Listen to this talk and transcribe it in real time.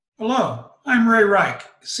Hello, I'm Ray Reich,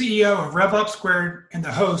 CEO of RevUp Squared and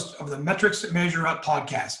the host of the Metrics That Measure Up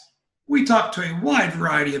podcast. We talk to a wide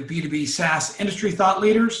variety of B2B SaaS industry thought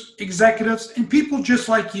leaders, executives, and people just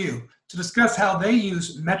like you to discuss how they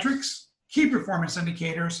use metrics, key performance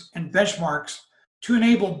indicators, and benchmarks to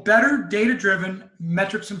enable better data-driven,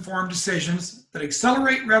 metrics-informed decisions that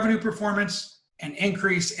accelerate revenue performance and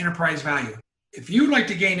increase enterprise value. If you'd like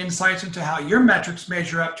to gain insights into how your metrics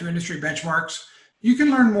measure up to industry benchmarks, you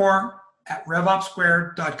can learn more at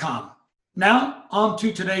revopsquared.com. Now, on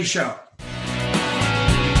to today's show.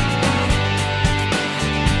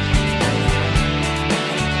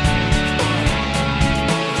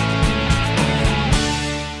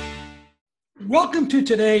 Welcome to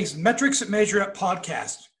today's Metrics That Measure Up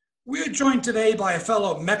podcast. We are joined today by a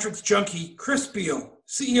fellow metrics junkie, Chris Beall,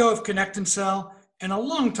 CEO of Connect and Sell, and a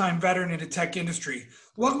longtime veteran in the tech industry.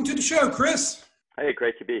 Welcome to the show, Chris. Hey,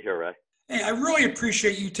 great to be here, Ray. Hey, I really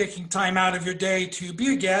appreciate you taking time out of your day to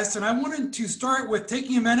be a guest, and I wanted to start with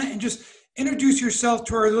taking a minute and just introduce yourself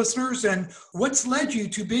to our listeners and what's led you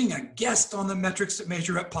to being a guest on the Metrics That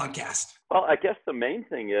Measure Up podcast. Well, I guess the main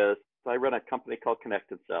thing is I run a company called Connect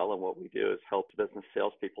and Sell, and what we do is help business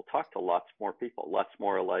salespeople talk to lots more people, lots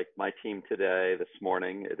more like my team today. This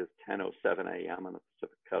morning, it is 10:07 a.m. on the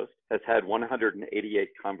Pacific Coast, has had 188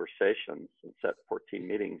 conversations and set 14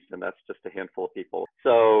 meetings, and that's just a handful of people.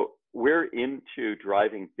 So we're into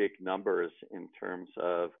driving big numbers in terms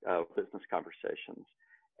of business conversations.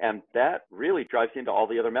 And that really drives into all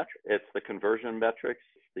the other metrics. It's the conversion metrics,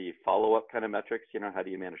 the follow-up kind of metrics. How do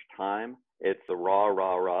you manage time? It's the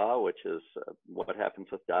raw, which is what happens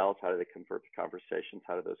with dials. How do they convert to conversations?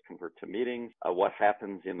 How do those convert to meetings? What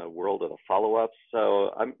happens in the world of the follow-ups?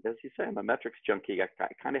 So as you say, I'm a metrics junkie. I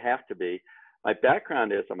kind of have to be. My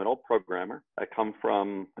background is I'm an old programmer. I come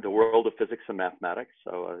from the world of physics and mathematics.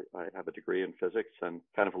 So I have a degree in physics and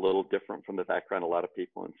kind of a little different from the background a lot of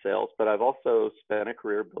people in sales. But I've also spent a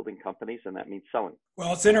career building companies, and that means selling.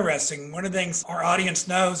 Well, it's interesting. One of the things our audience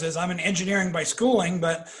knows is I'm in engineering by schooling,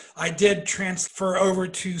 but I did transfer over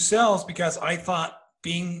to sales because I thought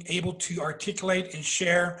being able to articulate and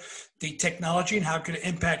share the technology and how it could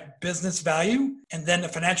impact business value and then the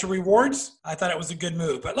financial rewards, I thought it was a good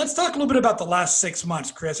move. But let's talk a little bit about the last 6 months,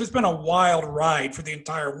 Chris. It's been a wild ride for the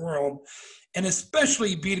entire world, and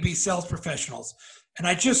especially B2B sales professionals. And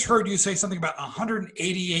I just heard you say something about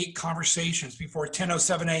 188 conversations before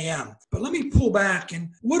 10:07 a.m. But let me pull back, and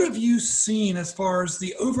what have you seen as far as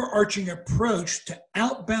the overarching approach to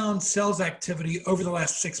outbound sales activity over the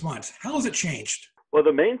last 6 months? How has it changed? Well,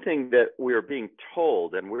 the main thing that we're being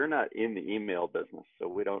told, and we're not in the email business, so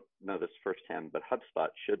we don't know this firsthand, but HubSpot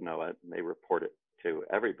should know it, and they report it to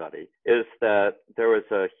everybody, is that there was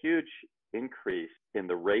a huge increase in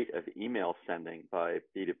the rate of email sending by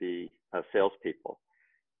B2B salespeople.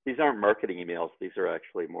 These aren't marketing emails. These are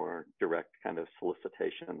actually more direct kind of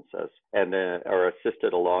solicitations and are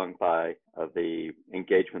assisted along by the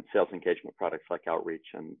sales engagement products like Outreach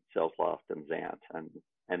and SalesLoft and Zant.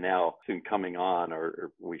 And now soon coming on,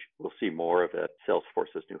 or we'll see more of it,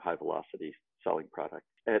 Salesforce's new high velocity selling product.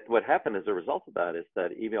 And what happened as a result of that is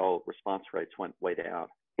that email response rates went way down.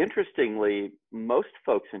 Interestingly, most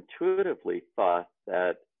folks intuitively thought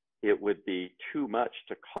that it would be too much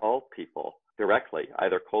to call people directly,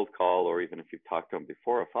 either cold call or even if you've talked to them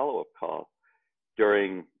before, a follow-up call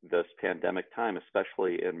during this pandemic time,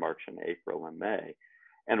 especially in March and April and May.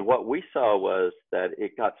 And what we saw was that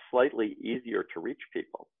it got slightly easier to reach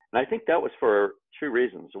people. And I think that was for two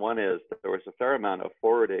reasons. One is that there was a fair amount of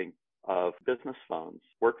forwarding of business phones,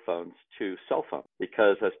 work phones, to cell phones,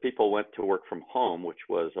 because as people went to work from home, which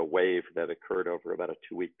was a wave that occurred over about a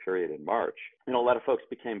 2-week period in March, a lot of folks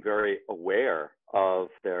became very aware of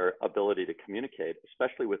their ability to communicate,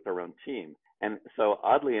 especially with their own team. And so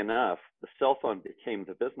oddly enough, the cell phone became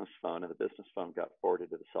the business phone, and the business phone got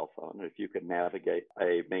forwarded to the cell phone. And if you could navigate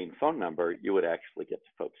a main phone number, you would actually get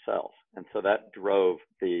to folks' cells. And so that drove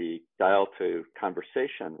the dial to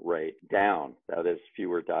conversation rate down. That is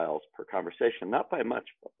fewer dials per conversation, not by much,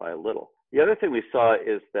 but by a little. The other thing we saw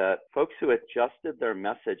is that folks who adjusted their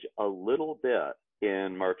message a little bit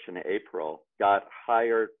in March and April got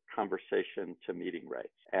higher conversation to meeting rates.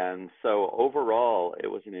 And so overall, it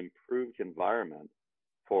was an improved environment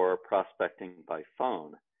for prospecting by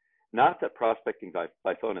phone. Not that prospecting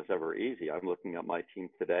by phone is ever easy. I'm looking at my team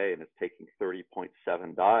today and it's taking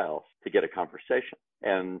 30.7 dials to get a conversation.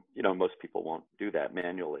 And, most people won't do that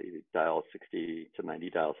manually. You dial 60 to 90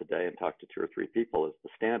 dials a day and talk to 2 or 3 people is the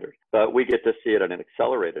standard. But we get to see it at an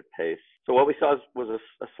accelerated pace. So what we saw was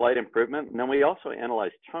a slight improvement. And then we also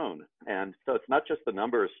analyzed tone. And so it's not just the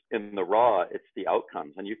numbers in the raw, it's the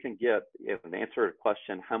outcomes. And you can get an answer to a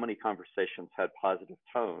question, how many conversations had positive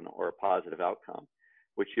tone or a positive outcome,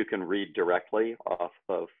 which you can read directly off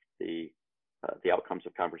of the outcomes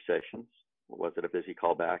of conversations. Was it a busy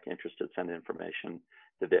callback, interested, send information,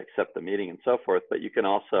 did they accept the meeting, and so forth. But you can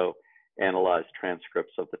also analyze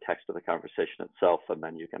transcripts of the text of the conversation itself, and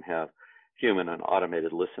then you can have human and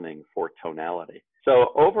automated listening for tonality. So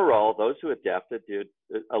overall, those who adapted did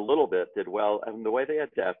well. And the way they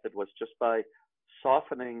adapted was just by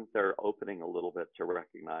softening their opening a little bit to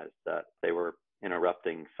recognize that they were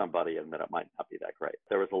interrupting somebody and that it might not be that great.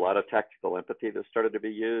 There was a lot of tactical empathy that started to be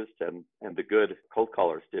used, and the good cold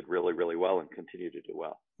callers did really, really well and continue to do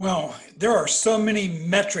well. Well, there are so many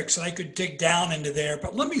metrics that I could dig down into there,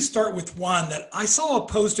 but let me start with one that I saw a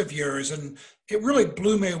post of yours and it really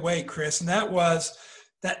blew me away, Chris, and that was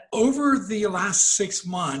that over the last 6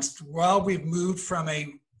 months, while we've moved from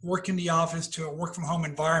a work in the office to a work from home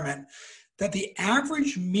environment, that the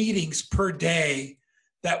average meetings per day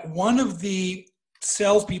that one of the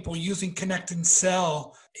salespeople using Connect and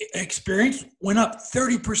Sell experience went up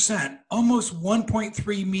 30%, almost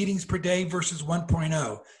 1.3 meetings per day versus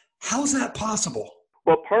 1.0. How's that possible?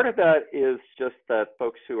 Well, part of that is just that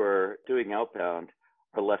folks who are doing outbound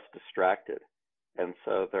are less distracted. And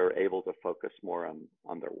so they're able to focus more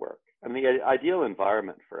on their work. And the ideal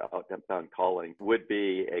environment for outbound calling would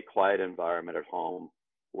be a quiet environment at home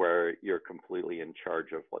where you're completely in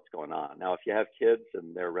charge of what's going on. Now, if you have kids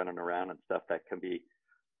and they're running around and stuff, that can be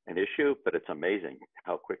an issue, but it's amazing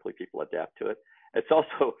how quickly people adapt to it. It's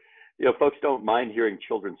also, folks don't mind hearing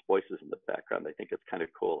children's voices in the background. They think it's kind of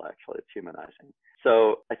cool, actually. It's humanizing.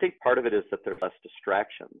 So I think part of it is that there's less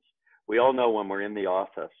distractions. We all know when we're in the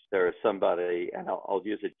office, there is somebody, and I'll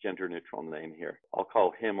use a gender neutral name here. I'll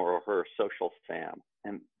call him or her Social Sam.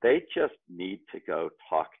 And they just need to go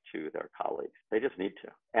talk to their colleagues. They just need to.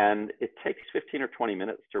 And it takes 15 or 20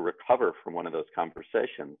 minutes to recover from one of those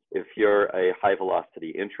conversations if you're a high velocity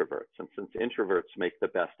introvert. And since introverts make the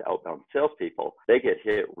best outbound salespeople, they get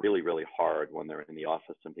hit really, really hard when they're in the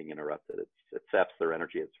office and being interrupted. It saps their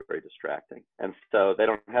energy. It's very distracting. And so they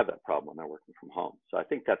don't have that problem when they're working from home. So I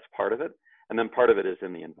think that's part of it. And then part of it is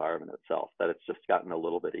in the environment itself, that it's just gotten a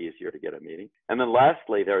little bit easier to get a meeting. And then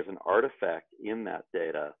lastly, there's an artifact in that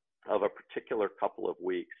data of a particular couple of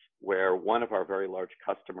weeks where one of our very large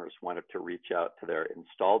customers wanted to reach out to their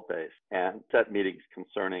installed base and set meetings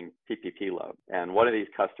concerning PPP load. And one of these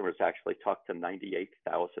customers actually talked to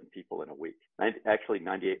 98,000 people in a week, actually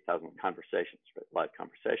 98,000 conversations, live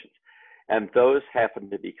conversations. And those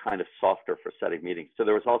happened to be kind of softer for setting meetings. So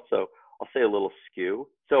there was also, I'll say, a little skew.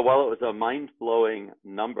 So while it was a mind-blowing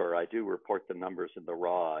number, I do report the numbers in the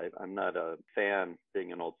raw. I'm not a fan,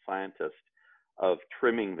 being an old scientist, of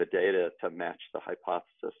trimming the data to match the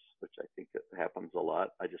hypothesis, which I think it happens a lot.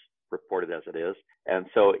 I just report it as it is. And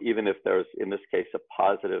so even if there's, in this case, a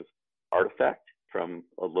positive artifact from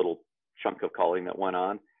a little chunk of calling that went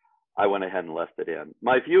on, I went ahead and left it in.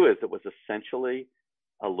 My view is it was essentially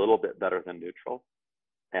a little bit better than neutral,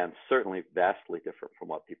 and certainly vastly different from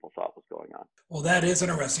what people thought was going on. Well, that is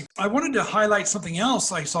interesting. I wanted to highlight something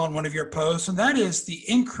else I saw in one of your posts, and that is the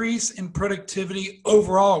increase in productivity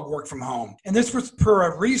overall work from home. And this was per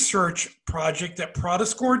a research project that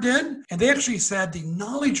Prodiscore did. And they actually said the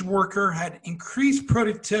knowledge worker had increased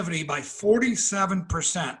productivity by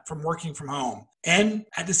 47% from working from home. And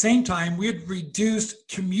at the same time, we had reduced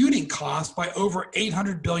commuting costs by over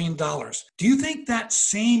 $800 billion. Do you think that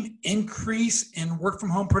same increase in work from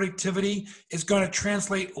home productivity is going to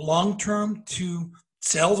translate long-term to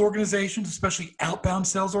sales organizations, especially outbound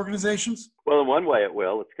sales organizations? Well, in one way it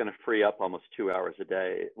will. It's going to free up almost 2 hours a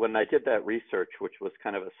day. When I did that research, which was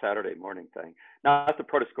kind of a Saturday morning thing, not the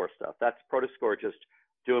Prodiscore stuff. That's Prodiscore just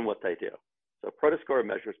doing what they do. So Prodiscore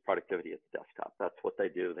measures productivity at the desktop. That's what they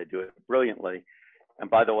do. They do it brilliantly. And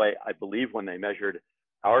by the way, I believe when they measured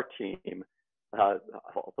our team, I'll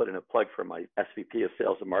put in a plug for my SVP of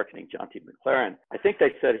Sales and Marketing, John T. McLaren. I think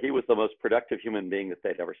they said he was the most productive human being that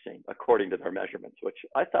they'd ever seen, according to their measurements, which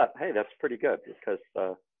I thought, hey, that's pretty good because,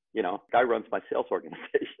 guy runs my sales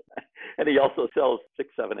organization. And he also sells $6,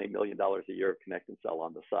 $7, $8 million a year of Connect and Sell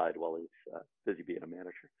on the side while he's busy being a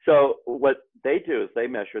manager. So what they do is they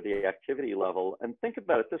measure the activity level, and think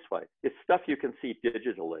about it this way. It's stuff you can see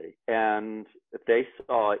digitally. And they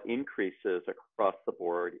saw increases across the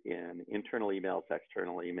board in internal emails,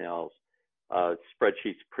 external emails,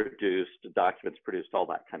 spreadsheets produced, documents produced, all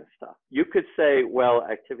that kind of stuff. You could say, well,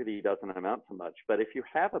 activity doesn't amount to much, but if you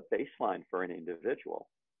have a baseline for an individual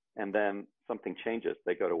and then something changes,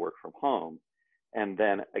 they go to work from home, and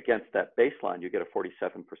then against that baseline, you get a 47%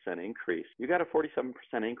 increase. You got a 47%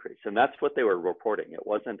 increase, and that's what they were reporting. It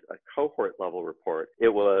wasn't a cohort level report. It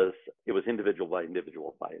was individual by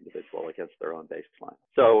individual by individual against their own baseline.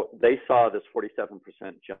 So they saw this 47%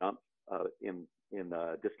 jump in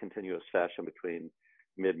discontinuous fashion between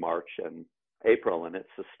mid-March and April, and it's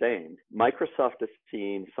sustained. Microsoft has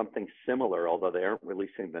seen something similar, although they aren't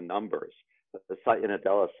releasing the numbers. Satya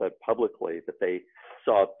Nadella said publicly that they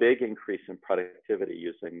saw a big increase in productivity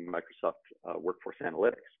using Microsoft Workforce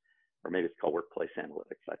Analytics, or maybe it's called Workplace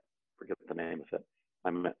Analytics. I forget the name of it.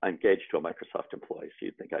 I'm engaged to a Microsoft employee, so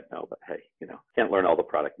you'd think I'd know, but hey, can't learn all the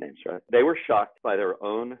product names, right? They were shocked by their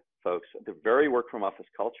own folks, the very work from office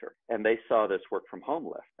culture, and they saw this work from home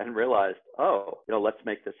lift and realized, let's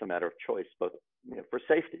make this a matter of choice, both for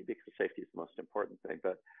safety, because safety is the most important thing,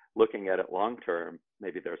 but looking at it long term,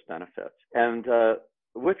 maybe there's benefits. And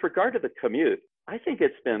with regard to the commute, I think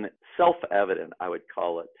it's been self-evident, I would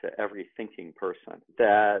call it, to every thinking person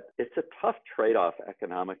that it's a tough trade-off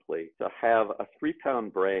economically to have a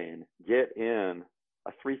 3-pound brain get in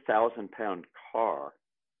a 3,000-pound car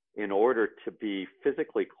in order to be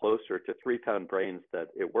physically closer to 3-pound brains that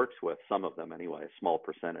it works with, some of them anyway, a small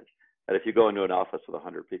percentage. And if you go into an office with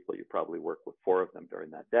 100 people, you probably work with 4 of them during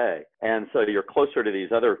that day. And so you're closer to these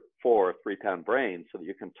other 4 3-pound brains so that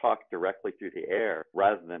you can talk directly through the air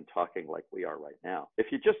rather than talking like we are right now. If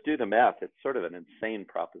you just do the math, it's sort of an insane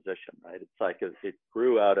proposition, right? It's like it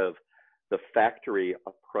grew out of the factory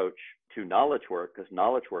approach to knowledge work, because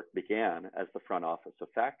knowledge work began as the front office of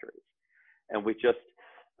factories. And we just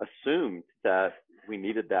assumed that we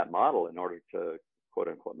needed that model in order to, quote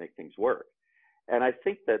unquote, make things work. And I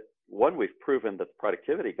think that, one, we've proven that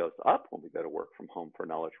productivity goes up when we go to work from home for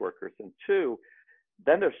knowledge workers. And 2,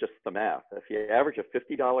 then there's just the math. If you average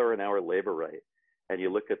a $50 an hour labor rate and you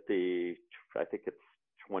look at I think it's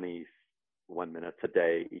 21 minutes a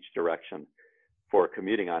day each direction for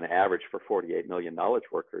commuting on average for 48 million knowledge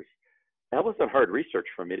workers, that wasn't hard research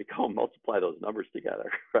for me to go and multiply those numbers together,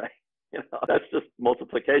 right? That's just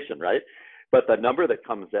multiplication, right? But the number that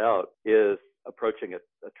comes out is approaching $1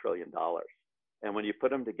 trillion. And when you put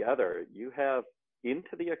them together, you have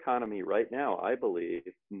into the economy right now, I believe,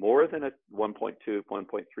 more than a $1.2,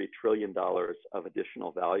 $1.3 trillion of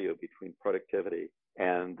additional value between productivity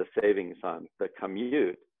and the savings on the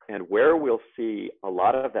commute. And where we'll see a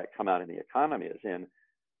lot of that come out in the economy is in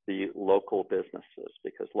the local businesses,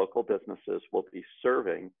 because local businesses will be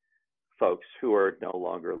serving folks who are no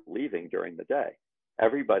longer leaving during the day.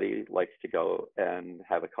 Everybody likes to go and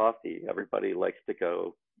have a coffee. Everybody likes to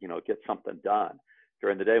go, get something done.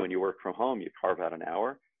 During the day, when you work from home, you carve out an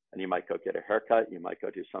hour and you might go get a haircut. You might go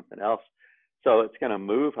do something else. So it's going to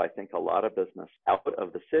move, I think, a lot of business out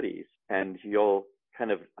of the cities, and you'll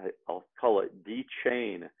kind of, I'll call it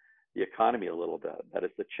de-chain the economy a little bit. That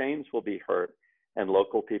is, the chains will be hurt, and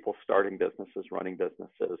local people starting businesses, running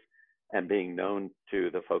businesses, and being known to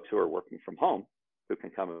the folks who are working from home, who can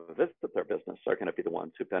come and visit their business, are going to be the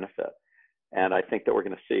ones who benefit. And I think that we're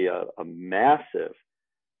going to see a massive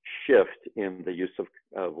shift in the use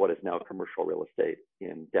of what is now commercial real estate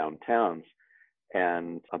in downtowns,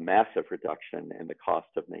 and a massive reduction in the cost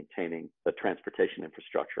of maintaining the transportation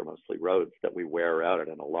infrastructure, mostly roads, that we wear out at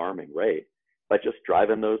an alarming rate by just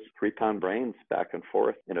driving those 3-pound brains back and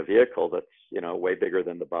forth in a vehicle that's, way bigger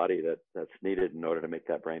than the body that's needed in order to make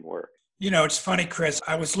that brain work. It's funny, Chris.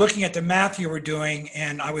 I was looking at the math you were doing,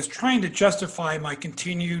 and I was trying to justify my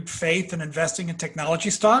continued faith in investing in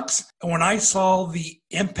technology stocks. And when I saw the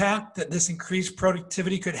impact that this increased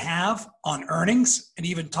productivity could have on earnings and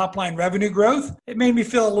even top-line revenue growth, it made me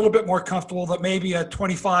feel a little bit more comfortable that maybe a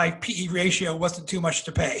 25 PE ratio wasn't too much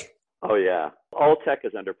to pay. Oh, yeah. All tech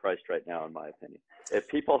is underpriced right now, in my opinion. If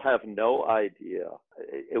people have no idea,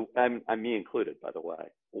 I'm me included, by the way,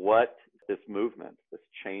 what this movement, this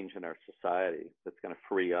change in our society that's going to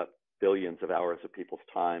free up billions of hours of people's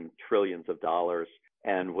time, trillions of dollars,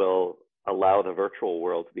 and will allow the virtual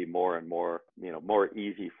world to be more and more, more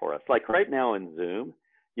easy for us. Like right now in Zoom,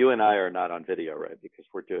 you and I are not on video, right? Because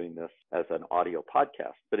we're doing this as an audio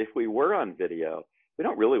podcast. But if we were on video, we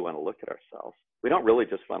don't really want to look at ourselves. We don't really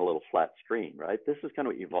just want a little flat screen, right? This is going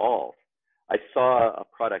to evolve. I saw a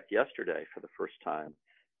product yesterday for the first time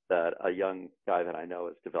that a young guy that I know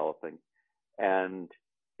is developing, and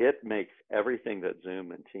it makes everything that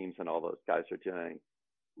Zoom and Teams and all those guys are doing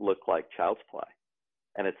look like child's play.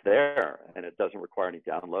 And it's there, and it doesn't require any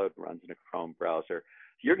download, runs in a Chrome browser.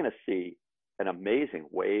 You're going to see an amazing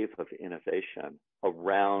wave of innovation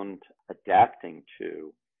around adapting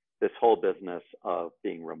to this whole business of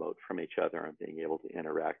being remote from each other and being able to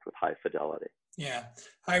interact with high fidelity. Yeah,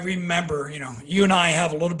 I remember, you and I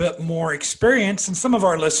have a little bit more experience than some of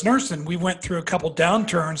our listeners, and we went through a couple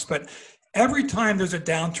downturns, but every time there's a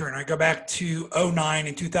downturn, I go back to '09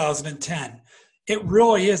 and 2010, it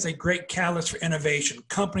really is a great catalyst for innovation.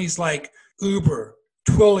 Companies like Uber,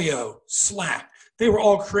 Twilio, Slack, they were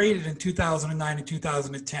all created in 2009 and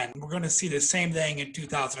 2010. We're going to see the same thing in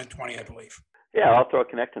 2020, I believe. Yeah, I'll throw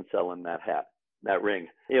ConnectAndSell in that hat, that ring.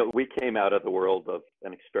 We came out of the world of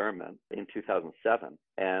an experiment in 2007,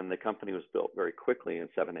 and the company was built very quickly in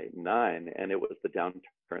 7, 8, and 9, and it was the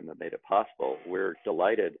downturn that made it possible. We're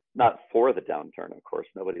delighted, not for the downturn, of course,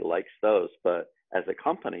 nobody likes those, but as a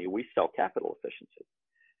company, we sell capital efficiency.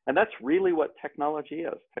 And that's really what technology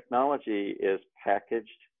is. Technology is packaged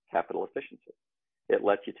capital efficiency. It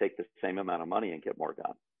lets you take the same amount of money and get more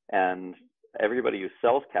done. And everybody who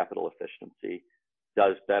sells capital efficiency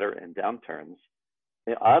does better in downturns.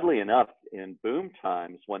 And oddly enough, in boom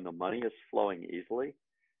times, when the money is flowing easily,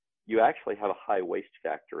 you actually have a high waste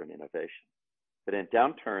factor in innovation. But in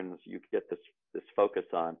downturns, you get this focus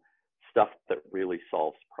on stuff that really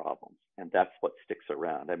solves problems. And that's what sticks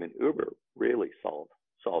around. I mean, Uber really solved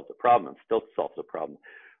the problem and still solves the problem.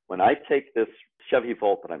 When I take this Chevy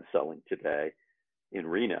Volt that I'm selling today in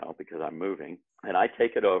Reno, because I'm moving, and I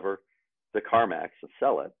take it over to CarMax and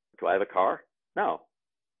sell it, do I have a car? No.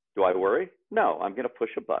 Do I worry? No. I'm going to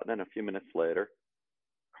push a button, and a few minutes later,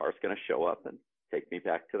 car's going to show up and take me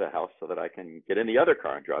back to the house so that I can get in the other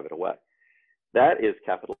car and drive it away. That is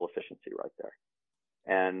capital efficiency right there.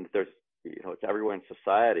 And there's, it's everywhere in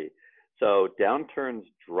society. So downturns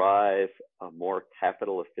drive a more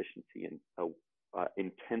capital efficiency and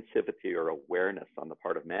intensivity or awareness on the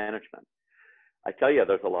part of management. I tell you,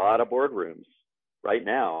 there's a lot of boardrooms right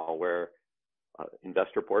now where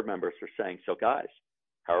investor board members are saying, so guys,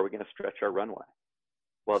 how are we going to stretch our runway?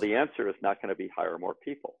 Well, the answer is not going to be hire more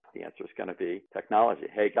people. The answer is going to be technology.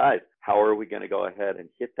 Hey guys, how are we going to go ahead and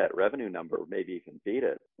hit that revenue number, maybe even beat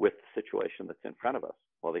it with the situation that's in front of us?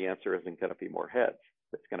 Well, the answer isn't going to be more heads.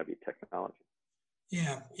 It's going to be technology.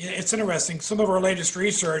 Yeah, it's interesting. Some of our latest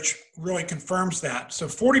research really confirms that. So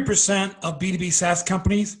 40% of B2B SaaS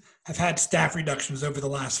companies have had staff reductions over the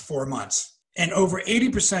last 4 months. And over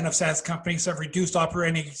 80% of SaaS companies have reduced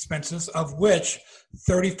operating expenses, of which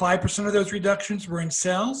 35% of those reductions were in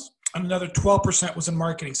sales and another 12% was in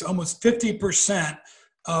marketing. So almost 50%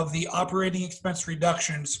 of the operating expense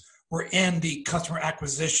reductions were in the customer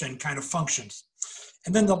acquisition kind of functions.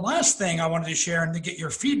 And then the last thing I wanted to share and to get your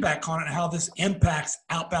feedback on it and how this impacts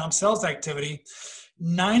outbound sales activity,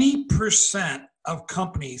 90% of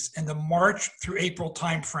companies in the March through April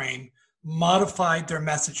timeframe modified their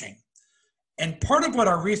messaging. And part of what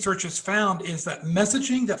our research has found is that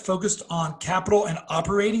messaging that focused on capital and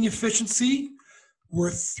operating efficiency were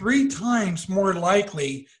 3 times more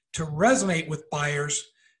likely to resonate with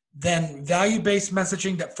buyers than value-based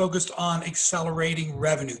messaging that focused on accelerating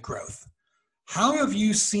revenue growth. How have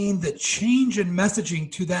you seen the change in messaging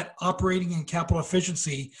to that operating and capital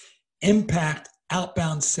efficiency impact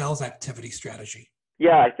outbound sales activity strategy?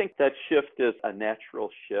 Yeah, I think that shift is a natural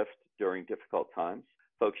shift during difficult times.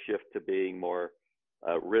 Folks shift to being more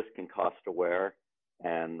risk and cost aware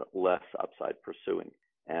and less upside pursuing.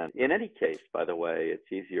 And in any case, by the way,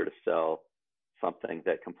 it's easier to sell something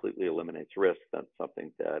that completely eliminates risk than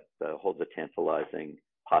something that holds a tantalizing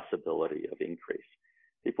possibility of increase.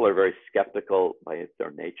 People are very skeptical by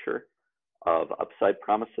their nature of upside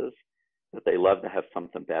promises, that they love to have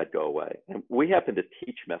something bad go away. And we happen to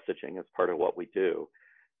teach messaging as part of what we do.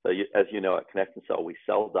 So as you know, at ConnectAndSell, we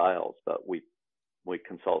sell dials, but we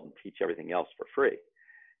consult and teach everything else for free.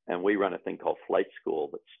 And we run a thing called Flight School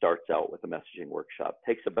that starts out with a messaging workshop.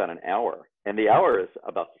 It takes about an hour. And the hour is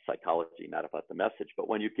about the psychology, not about the message. But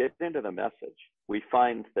when you get into the message, we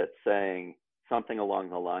find that saying something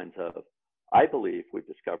along the lines of, I believe we've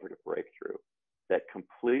discovered a breakthrough that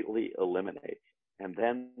completely eliminates, and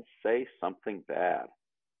then say something bad,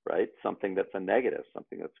 right? Something that's a negative,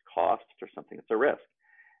 something that's cost, or something that's a risk.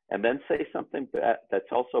 And then say something bad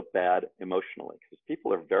that's also bad emotionally, because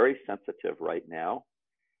people are very sensitive right now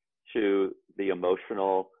to the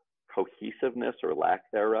emotional cohesiveness or lack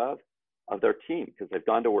thereof of their team, because they've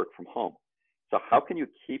gone to work from home. So how can you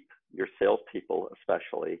keep your salespeople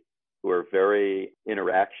especially who are very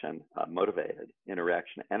interaction motivated,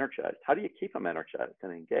 interaction energized. How do you keep them energized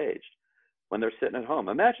and engaged when they're sitting at home?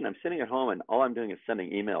 Imagine I'm sitting at home and all I'm doing is sending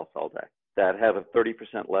emails all day that have a 30%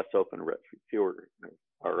 less open rate, fewer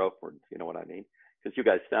are open, you know what I mean? Because you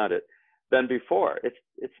guys found it, than before.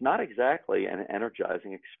 It's not exactly an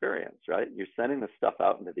energizing experience, right? You're sending the stuff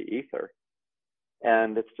out into the ether,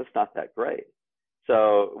 and it's just not that great.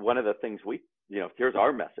 So one of the things here's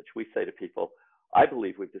our message. We say to people, I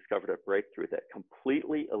believe we've discovered a breakthrough that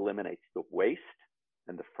completely eliminates the waste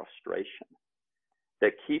and the frustration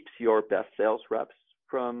that keeps your best sales reps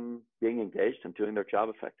from being engaged and doing their job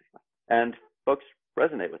effectively. And folks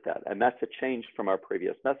resonate with that. And that's a change from our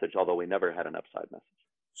previous message, although we never had an upside message.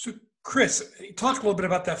 So, Chris, talk a little bit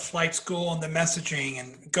about that flight school and the messaging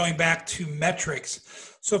and going back to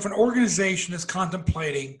metrics. So if an organization is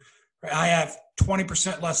contemplating, I have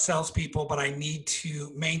 20% less salespeople, but I need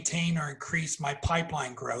to maintain or increase my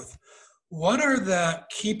pipeline growth, what are the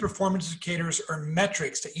key performance indicators or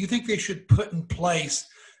metrics that you think they should put in place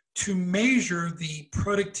to measure the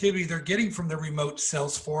productivity they're getting from the remote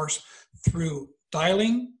sales force through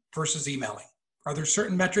dialing versus emailing? Are there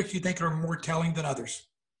certain metrics you think are more telling than others?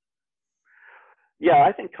 Yeah,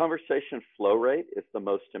 I think conversation flow rate is the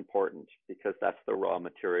most important because that's the raw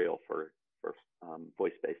material for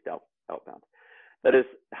voice-based outbound. That is,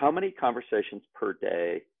 how many conversations per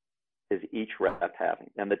day is each rep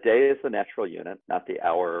having? And the day is the natural unit, not the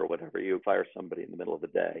hour or whatever. You fire somebody in the middle of the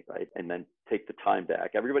day, right? And then take the time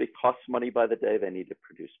back. Everybody costs money by the day. They need to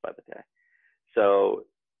produce by the day. So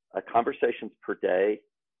conversations per day,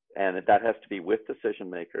 and that has to be with decision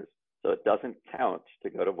makers. So it doesn't count to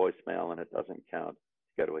go to voicemail and it doesn't count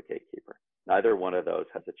to go to a gatekeeper. Neither one of those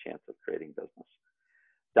has a chance of creating business.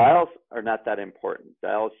 Dials are not that important.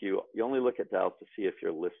 Dials, you only look at dials to see if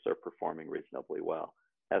your lists are performing reasonably well.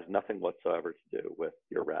 It has nothing whatsoever to do with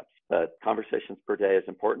your reps. But conversations per day is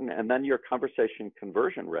important. And then your conversation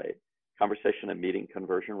conversion rate, conversation and meeting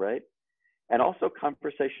conversion rate, and also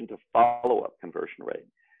conversation to follow-up conversion rate.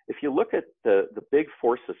 If you look at the big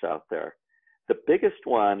forces out there, the biggest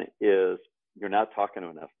one is you're not talking to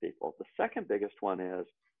enough people. The second biggest one is,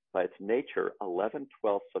 by its nature,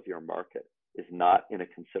 11/12 of your market is not in a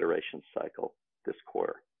consideration cycle this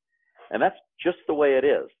quarter. And that's just the way it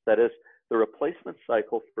is. That is, the replacement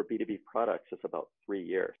cycle for B2B products is about 3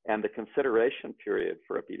 years. And the consideration period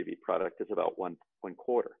for a B2B product is about one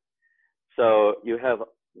quarter. So you have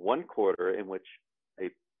 1 quarter in which a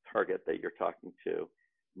target that you're talking to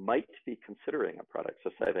might be considering a product. So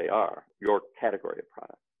say they are your category of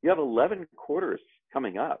product. You have 11 quarters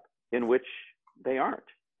coming up in which they aren't.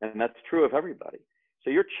 And that's true of everybody. So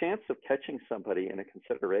your chance of catching somebody in a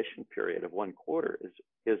consideration period of 1 quarter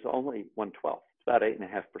is only 1/12. It's about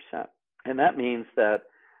 8.5%. And that means that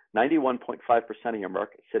 91.5% of your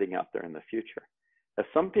market sitting out there in the future. Now,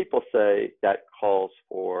 some people say that calls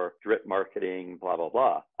for drip marketing, blah, blah,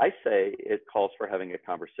 blah. I say it calls for having a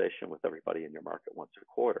conversation with everybody in your market once a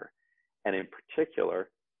quarter, and in particular,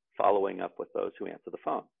 following up with those who answer the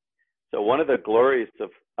phone. So one of the glories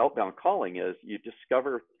of outbound calling is you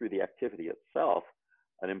discover through the activity itself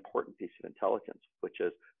an important piece of intelligence, which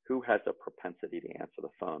is who has a propensity to answer the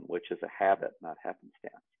phone, which is a habit, not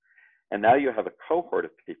happenstance. And now you have a cohort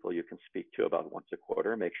of people you can speak to about once a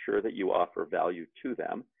quarter, make sure that you offer value to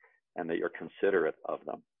them and that you're considerate of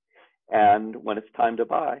them. And when it's time to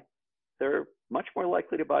buy, they're much more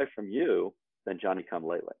likely to buy from you than Johnny come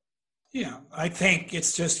lately. Yeah, I think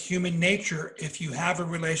it's just human nature. If you have a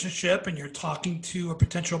relationship and you're talking to a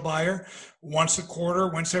potential buyer once a quarter,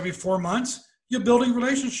 once every 4 months, you're building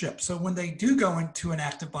relationships. So when they do go into an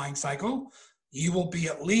active buying cycle, you will be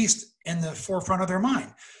at least in the forefront of their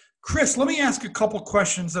mind. Chris, let me ask a couple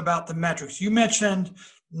questions about the metrics. You mentioned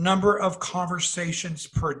number of conversations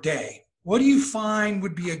per day. What do you find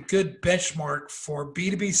would be a good benchmark for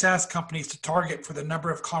B2B SaaS companies to target for the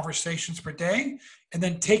number of conversations per day? And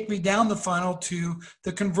then take me down the funnel to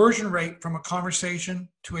the conversion rate from a conversation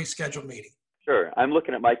to a scheduled meeting. Sure. I'm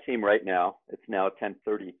looking at my team right now. It's now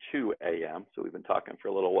 10:32 a.m., so we've been talking for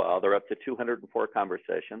a little while. They're up to 204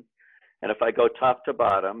 conversations. And if I go top to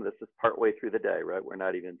bottom, this is partway through the day, right? We're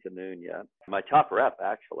not even to noon yet. My top rep,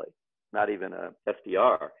 actually, not even a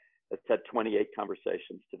SDR, has had 28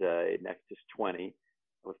 conversations today. Next is 20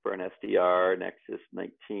 for an SDR. Next is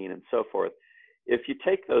 19 and so forth. If you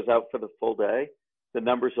take those out for the full day, the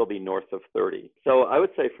numbers will be north of 30. So I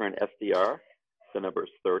would say for an SDR, the number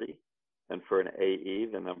is 30. And for an AE,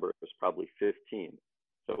 the number is probably 15.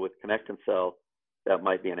 So with Connect and Sell, that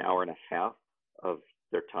might be an hour and a half of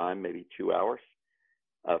their time, maybe 2 hours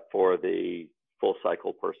for the full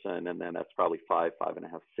cycle person. And then that's probably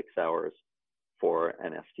 5.5, 6 hours for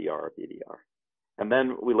an SDR or BDR. And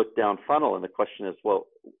then we look down funnel, and the question is, well,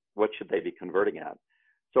 what should they be converting at?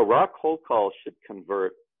 So raw cold calls should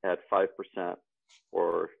convert at 5%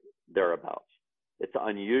 or thereabouts. It's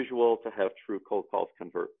unusual to have true cold calls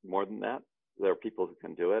convert more than that. There are people who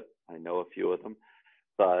can do it. I know a few of them,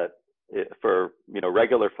 but for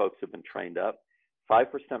regular folks who've been trained up, 5%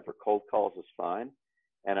 for cold calls is fine,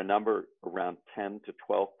 and a number around 10 to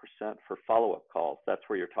 12% for follow-up calls. That's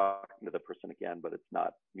where you're talking to the person again, but it's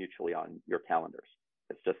not mutually on your calendars.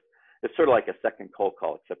 It's sort of like a second cold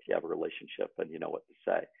call, except you have a relationship and you know what to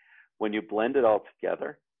say. When you blend it all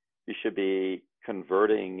together, you should be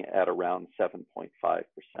converting at around 7.5%.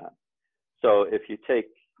 So if you take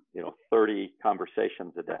 30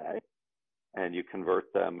 conversations a day and you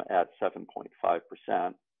convert them at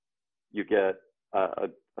 7.5%, you get a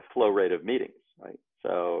flow rate of meetings, right?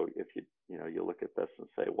 So if you look at this and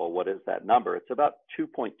say, well, what is that number? It's about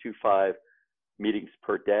 2.25 meetings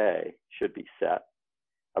per day should be set.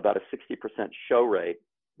 About a 60% show rate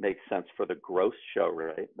makes sense for the gross show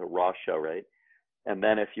rate, the raw show rate. And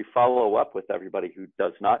then if you follow up with everybody who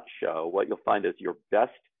does not show, what you'll find is your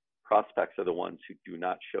best prospects are the ones who do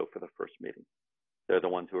not show for the first meeting. They're the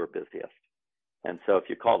ones who are busiest. And so if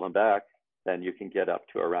you call them back, then you can get up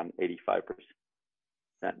to around 85%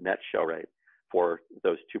 net show rate for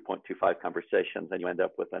those 2.25 conversations, and you end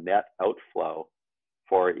up with a net outflow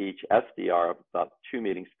for each SDR of about 2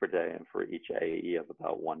 meetings per day and for each AE of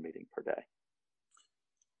about 1 meeting per day.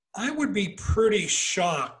 I would be pretty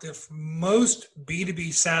shocked if most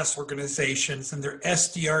B2B SaaS organizations and their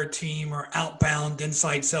SDR team or outbound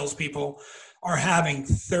inside salespeople are having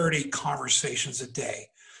 30 conversations a day.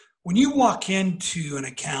 When you walk into an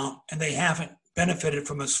account and they haven't benefited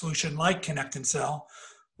from a solution like Connect and Sell,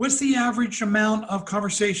 what's the average amount of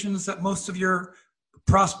conversations that most of your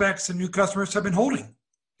prospects and new customers have been holding?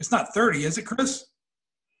 It's not 30, is it, Chris?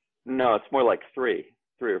 No, it's more like three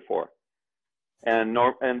or four. And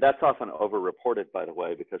that's often over-reported, by the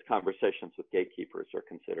way, because conversations with gatekeepers are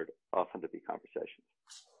considered often to be conversations.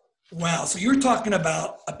 Wow. So you're talking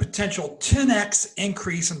about a potential 10x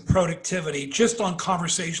increase in productivity just on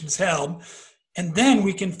conversations held. And then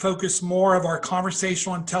we can focus more of our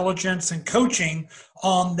conversational intelligence and coaching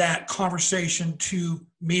on that conversation to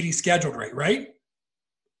meeting scheduled rate, right?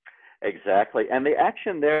 Exactly. And the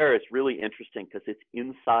action there is really interesting because it's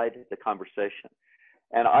inside the conversation.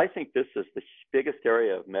 And I think this is the biggest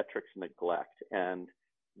area of metrics neglect and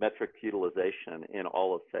metric utilization in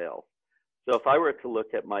all of sales. So if I were to look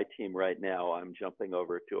at my team right now, I'm jumping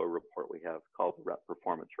over to a report we have called the Rep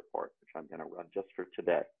Performance Report, which I'm going to run just for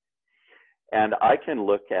today. And I can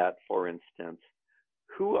look at, for instance,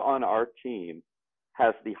 who on our team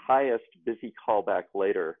has the highest busy callback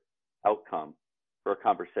later outcome for a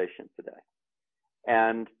conversation today.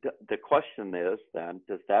 And the question is then,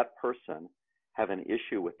 does that person have an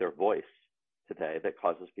issue with their voice today that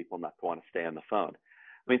causes people not to want to stay on the phone?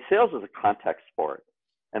 I mean, sales is a contact sport,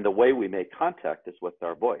 and the way we make contact is with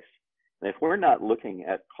our voice. And if we're not looking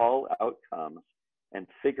at call outcomes and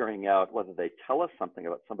figuring out whether they tell us something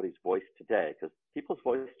about somebody's voice today, because people's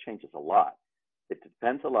voice changes a lot. It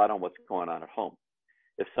depends a lot on what's going on at home.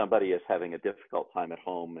 If somebody is having a difficult time at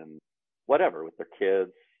home and whatever, with their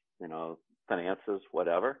kids, finances,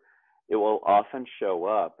 whatever, it will often show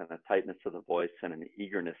up in a tightness of the voice and an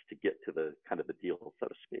eagerness to get to the kind of the deal, so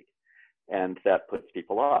to speak. And that puts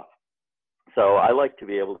people off. So I like to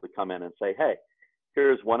be able to come in and say, hey,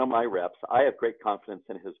 here's one of my reps. I have great confidence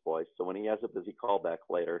in his voice. So when he has a busy callback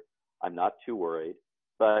later, I'm not too worried.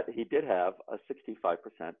 But he did have a 65%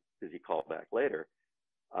 busy callback later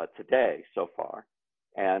today so far.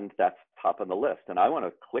 And that's top on the list. And I want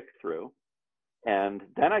to click through. And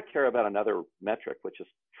then I care about another metric, which is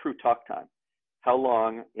true talk time. How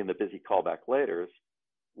long in the busy callback laters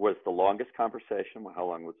was the longest conversation? How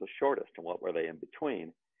long was the shortest? And what were they in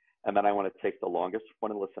between? And then I want to take the longest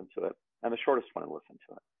one and listen to it and the shortest one and listen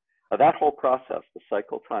to it. Now, that whole process, the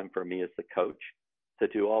cycle time for me as the coach to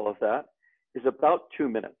do all of that is about 2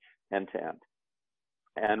 minutes end to end.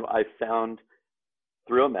 And I found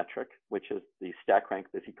through a metric, which is the stack rank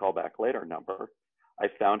busy callback later number, I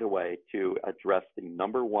found a way to address the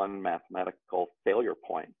number one mathematical failure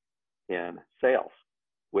point in sales,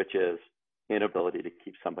 which is inability to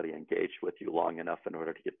keep somebody engaged with you long enough in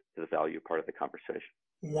order to get to the value part of the conversation.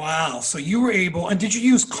 Wow. So you were able, and did you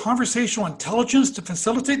use conversational intelligence to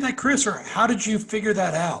facilitate that, Chris, or how did you figure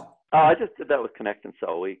that out? I just did that with Connect and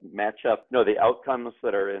Sell. We match up, the outcomes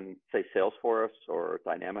that are in, say, Salesforce or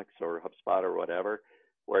Dynamics or HubSpot or whatever.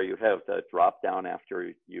 where you have the drop down after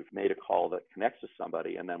you've made a call that connects with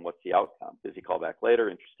somebody, and then what's the outcome? Does he call back later,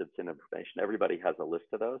 interested in information? Everybody has a list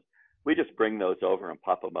of those. We just bring those over and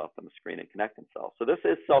pop them up on the screen and connect themselves. So this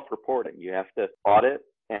is self-reporting. You have to audit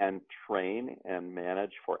and train and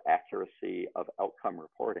manage for accuracy of outcome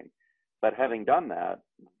reporting. But having done that,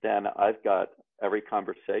 then I've got every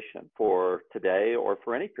conversation for today or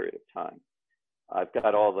for any period of time. I've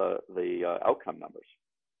got all the outcome numbers.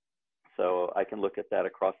 So I can look at that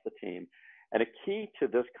across the team. And a key to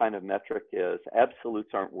this kind of metric is absolutes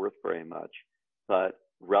aren't worth very much, but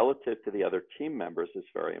relative to the other team members is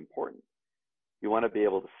very important. You want to be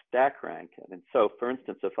able to stack rank it. And so, for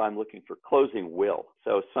instance, if I'm looking for closing will,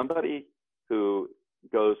 so somebody who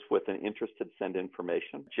goes with an interested send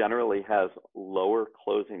information generally has lower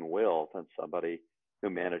closing will than somebody who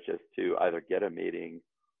manages to either get a meeting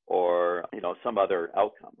or, some other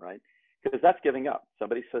outcome, right? Because that's giving up.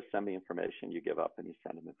 Somebody says, send me information, you give up and you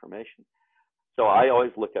send them information. So I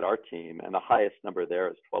always look at our team, and the highest number there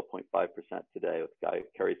is 12.5% today with a guy who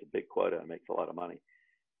carries a big quota and makes a lot of money.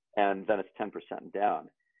 And then it's 10% down.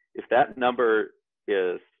 If that number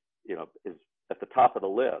is at the top of the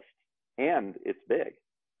list and it's big,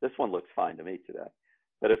 this one looks fine to me today.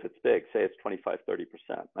 But if it's big, say it's 25, 30%,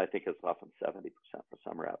 I think it's often 70% for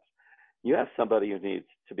some reps. You have somebody who needs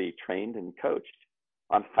to be trained and coached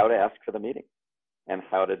on how to ask for the meeting and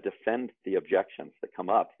how to defend the objections that come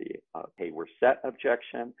up. The hey, we're set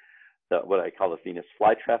objection, what I call the Venus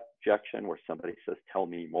flytrap objection, where somebody says, tell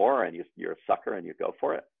me more, and you're a sucker and you go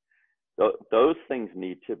for it. Those things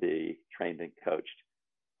need to be trained and coached.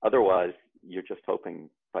 Otherwise, you're just hoping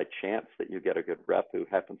by chance that you get a good rep who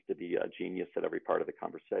happens to be a genius at every part of the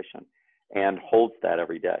conversation and holds that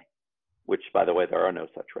every day, which, by the way, there are no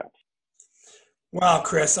such reps. Wow,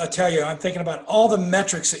 Chris, I tell you, I'm thinking about all the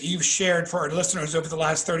metrics that you've shared for our listeners over the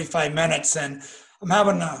last 35 minutes, and I'm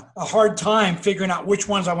having a hard time figuring out which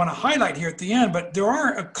ones I want to highlight here at the end, but there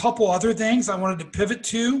are a couple other things I wanted to pivot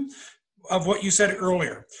to of what you said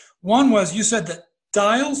earlier. One was you said that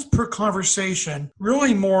dials per conversation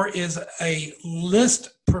really more is a list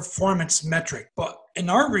performance metric. But in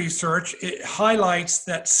our research, it highlights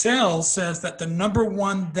that sales says that the number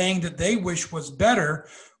one thing that they wish was better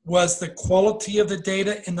was the quality of the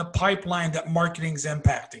data in the pipeline that marketing's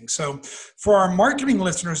impacting. So for our marketing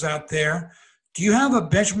listeners out there, do you have a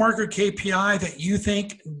benchmark or KPI that you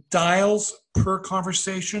think dials per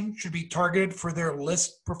conversation should be targeted for their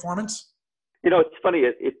list performance? It's funny.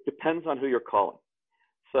 It depends on who you're calling.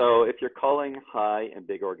 So if you're calling high and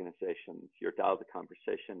big organizations, your dial to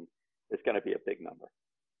conversation is going to be a big number.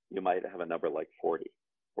 You might have a number like 40,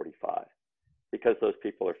 45, because those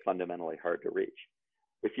people are fundamentally hard to reach.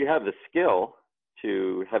 If you have the skill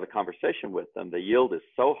to have a conversation with them, the yield is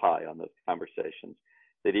so high on those conversations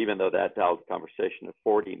that even though that dial to conversation of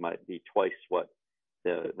 40 might be twice what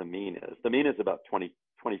the mean is. The mean is about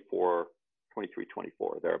 24,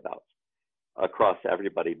 thereabouts across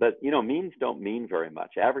everybody. But, means don't mean very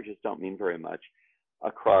much. Averages don't mean very much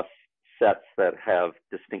across sets that have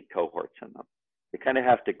distinct cohorts in them. You kind of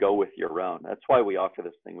have to go with your own. That's why we offer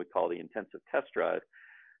this thing we call the intensive test drive.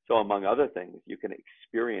 So among other things, you can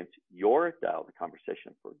experience your dial to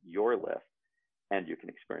conversation for your list, and you can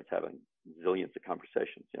experience having zillions of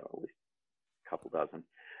conversations, at least a couple dozen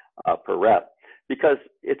per rep, because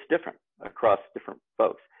it's different across different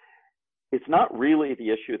folks. It's not really the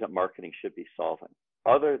issue that marketing should be solving,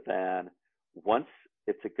 other than once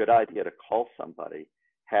it's a good idea to call somebody,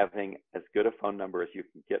 having as good a phone number as you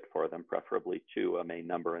can get for them, preferably to a main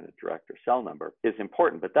number and a direct or cell number, is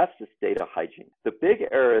important, but that's just data hygiene. The big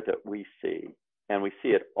error that we see, and we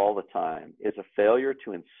see it all the time, is a failure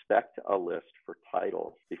to inspect a list for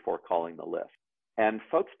titles before calling the list. And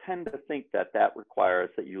folks tend to think that that requires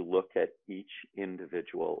that you look at each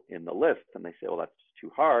individual in the list, and they say, well, that's too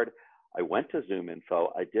hard. I went to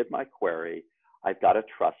ZoomInfo, I did my query, I've got to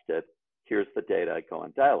trust it, here's the data, I go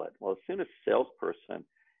and dial it. Well, as soon as a salesperson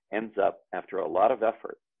ends up, after a lot of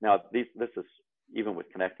effort, now this is even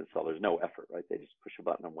with Connect and Sell, there's no effort, right? They just push a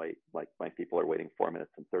button and wait. Like my people are waiting 4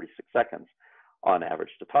 minutes and 36 seconds on average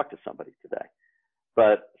to talk to somebody today.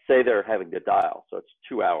 But say they're having to dial, so it's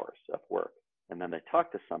 2 hours of work, and then they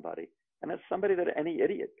talk to somebody, and it's somebody that any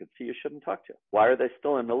idiot could see you shouldn't talk to. Why are they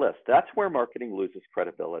still in the list? That's where marketing loses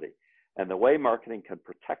credibility. And the way marketing can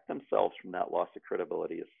protect themselves from that loss of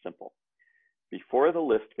credibility is simple. Before the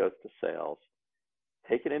list goes to sales,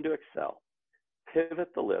 take it into Excel, pivot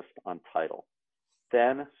the list on title,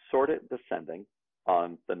 then sort it descending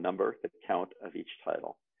on the number, the count of each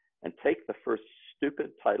title, and take the first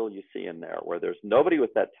stupid title you see in there where there's nobody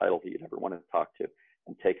with that title that you'd ever want to talk to,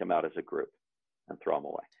 and take them out as a group and throw them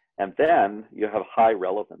away. And then you have high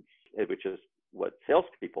relevance, which is what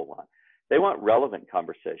salespeople want. They want relevant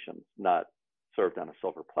conversations, not served on a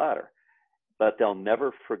silver platter. But they'll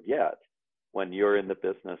never forget when you're in the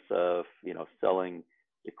business of, selling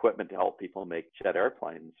equipment to help people make jet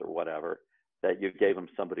airplanes or whatever, that you gave them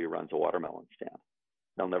somebody who runs a watermelon stand.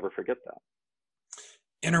 They'll never forget that.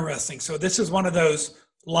 Interesting. So this is one of those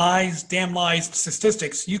damn lies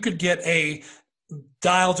statistics. You could get a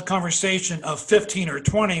dial to conversation of 15 or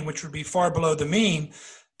 20, which would be far below the mean.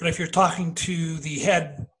 But if you're talking to the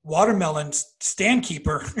head watermelon stand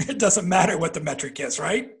keeper, it doesn't matter what the metric is,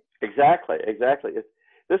 right? Exactly.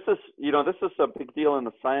 This is a big deal in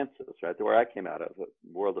the sciences, right? Where I came out of, the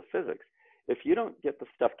world of physics. If you don't get the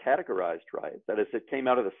stuff categorized right, that is, it came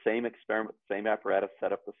out of the same experiment, same apparatus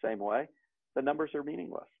set up the same way, the numbers are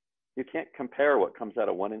meaningless. You can't compare what comes out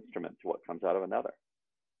of one instrument to what comes out of another.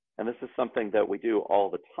 And this is something that we do all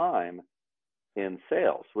the time in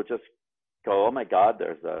sales. We just go, oh my God,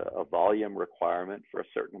 there's a volume requirement for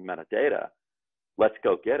a certain amount of data. Let's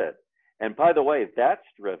go get it. And by the way, that's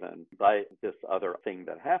driven by this other thing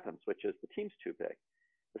that happens, which is the team's too big.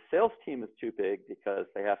 The sales team is too big because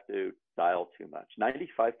they have to dial too much.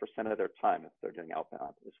 95% of their time, if they're doing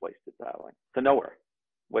outbound, is wasted dialing to nowhere.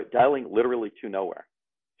 Dialing literally to nowhere,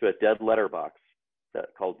 to a dead letterbox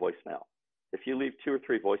called voicemail. If you leave 2 or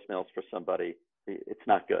 3 voicemails for somebody, it's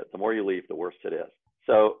not good. The more you leave, the worse it is.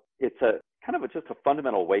 So it's just a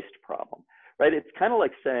fundamental waste problem, right? It's kind of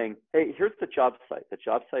like saying, hey, here's the job site. The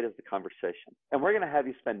job site is the conversation. And we're going to have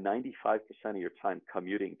you spend 95% of your time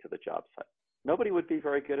commuting to the job site. Nobody would be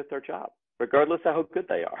very good at their job, regardless of how good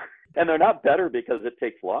they are. And they're not better because it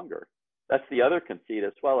takes longer. That's the other conceit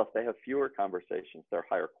as well. If they have fewer conversations, they're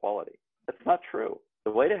higher quality. That's not true.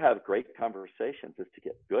 The way to have great conversations is to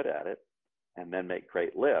get good at it and then make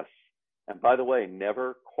great lists. And by the way,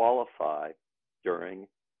 never qualify during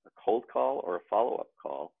a cold call or a follow-up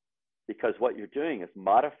call, because what you're doing is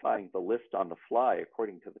modifying the list on the fly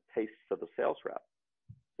according to the tastes of the sales rep.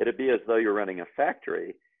 It'd be as though you're running a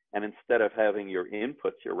factory, and instead of having your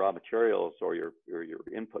inputs, your raw materials or your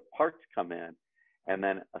input parts come in, and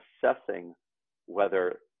then assessing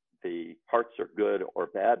whether the parts are good or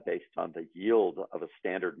bad based on the yield of a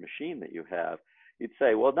standard machine that you have, you'd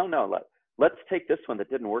say, well, no, let's take this one that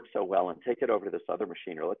didn't work so well and take it over to this other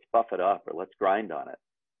machine, or let's buff it up, or let's grind on it.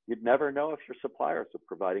 You'd never know if your suppliers are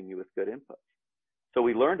providing you with good inputs. So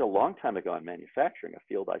we learned a long time ago in manufacturing, a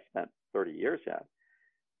field I spent 30 years in,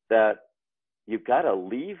 that you've got to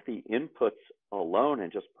leave the inputs alone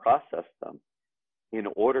and just process them in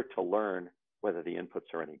order to learn whether the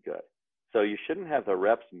inputs are any good. So you shouldn't have the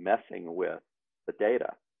reps messing with the data.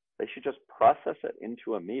 They should just process it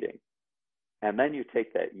into a meeting. And then you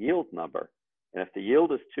take that yield number. And if the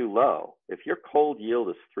yield is too low, if your cold yield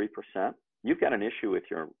is 3%, you've got an issue with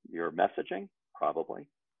your messaging, probably,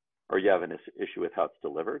 or you have an issue with how it's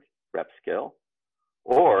delivered, rep skill,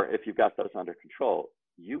 or if you've got those under control,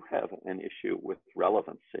 you have an issue with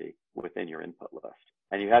relevancy within your input list.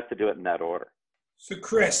 And you have to do it in that order. So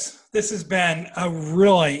Chris, this has been a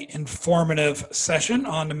really informative session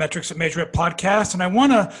on the Metrics That Measure It podcast, and I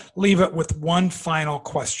want to leave it with one final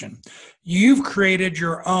question. You've created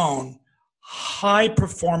your own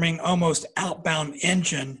high-performing, almost outbound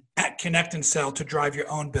engine at Connect and Sell to drive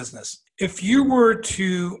your own business. If you were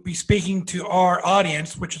to be speaking to our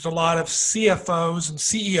audience, which is a lot of CFOs and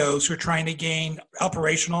CEOs who are trying to gain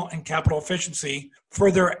operational and capital efficiency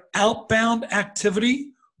for their outbound activity,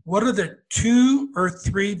 what are the 2 or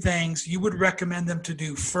 3 things you would recommend them to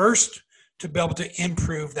do first to be able to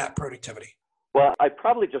improve that productivity? Well, I'd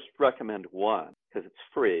probably just recommend one, because it's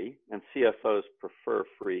free, and CFOs prefer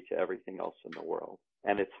free to everything else in the world.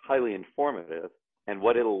 And it's highly informative. And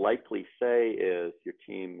what it'll likely say is your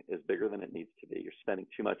team is bigger than it needs to be. You're spending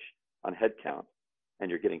too much on headcount, and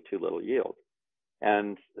you're getting too little yield.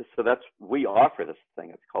 And so we offer this thing.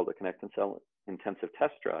 It's called the Connect and Sell Intensive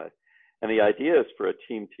Test Drive. And the idea is for a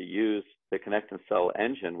team to use the Connect and Sell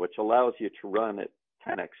engine, which allows you to run at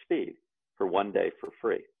 10x speed for 1 day for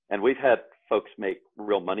free. And we've had folks make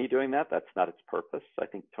real money doing that. That's not its purpose. I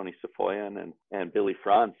think Tony Safoyan and Billy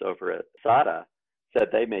Franz over at SADA said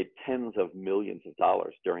they made tens of millions of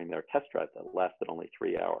dollars during their test drive that lasted only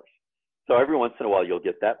 3 hours. So every once in a while, you'll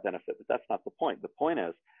get that benefit, but that's not the point. The point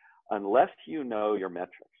is, unless you know your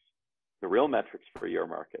metrics, the real metrics for your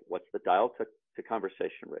market, what's the dial to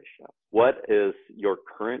conversation ratio? What is your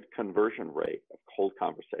current conversion rate of cold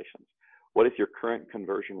conversations? What is your current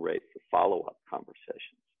conversion rate for follow-up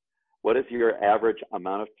conversations? What is your average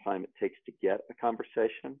amount of time it takes to get a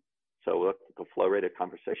conversation? So look at the flow rate of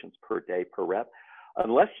conversations per day per rep.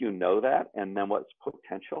 Unless you know that, and then what's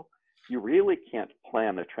potential, you really can't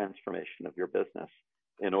plan a transformation of your business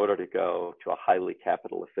in order to go to a highly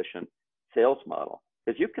capital efficient sales model.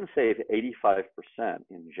 Because you can save 85%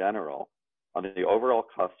 in general on the overall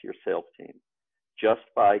cost of your sales team just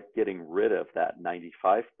by getting rid of that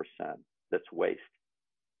 95% that's waste.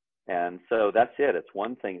 And so that's it. It's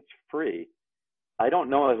one thing, it's free. I don't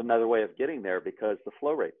know of another way of getting there because the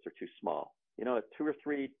flow rates are too small. You know, at 2 or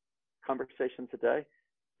 3 conversations a day,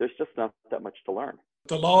 there's just not that much to learn.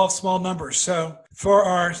 The law of small numbers. So for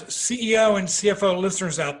our CEO and CFO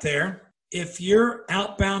listeners out there, if your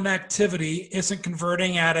outbound activity isn't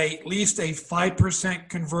converting at least a 5%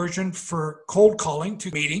 conversion for cold calling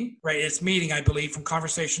to meeting, right? It's meeting, I believe, from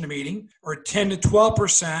conversation to meeting, or 10 to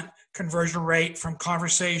 12% conversion rate from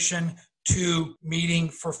conversation to meeting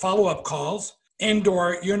for follow-up calls,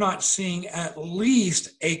 and/or you're not seeing at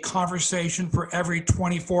least a conversation for every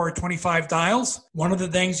 24 or 25 dials. One of the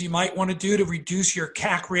things you might want to do to reduce your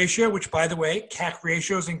CAC ratio, which by the way, CAC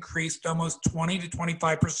ratio has increased almost 20 to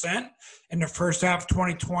 25% in the first half of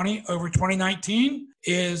 2020 over 2019,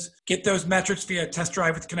 is get those metrics via Test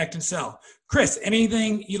Drive with Connect and Sell. Chris,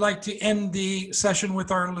 anything you'd like to end the session with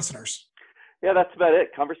our listeners? Yeah, that's about it.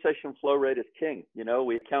 Conversation flow rate is king. You know,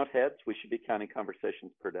 we count heads. We should be counting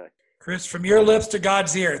conversations per day. Chris, from your lips to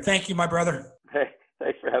God's ear. Thank you, my brother. Hey,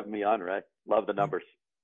 thanks for having me on, Ray. Love the numbers.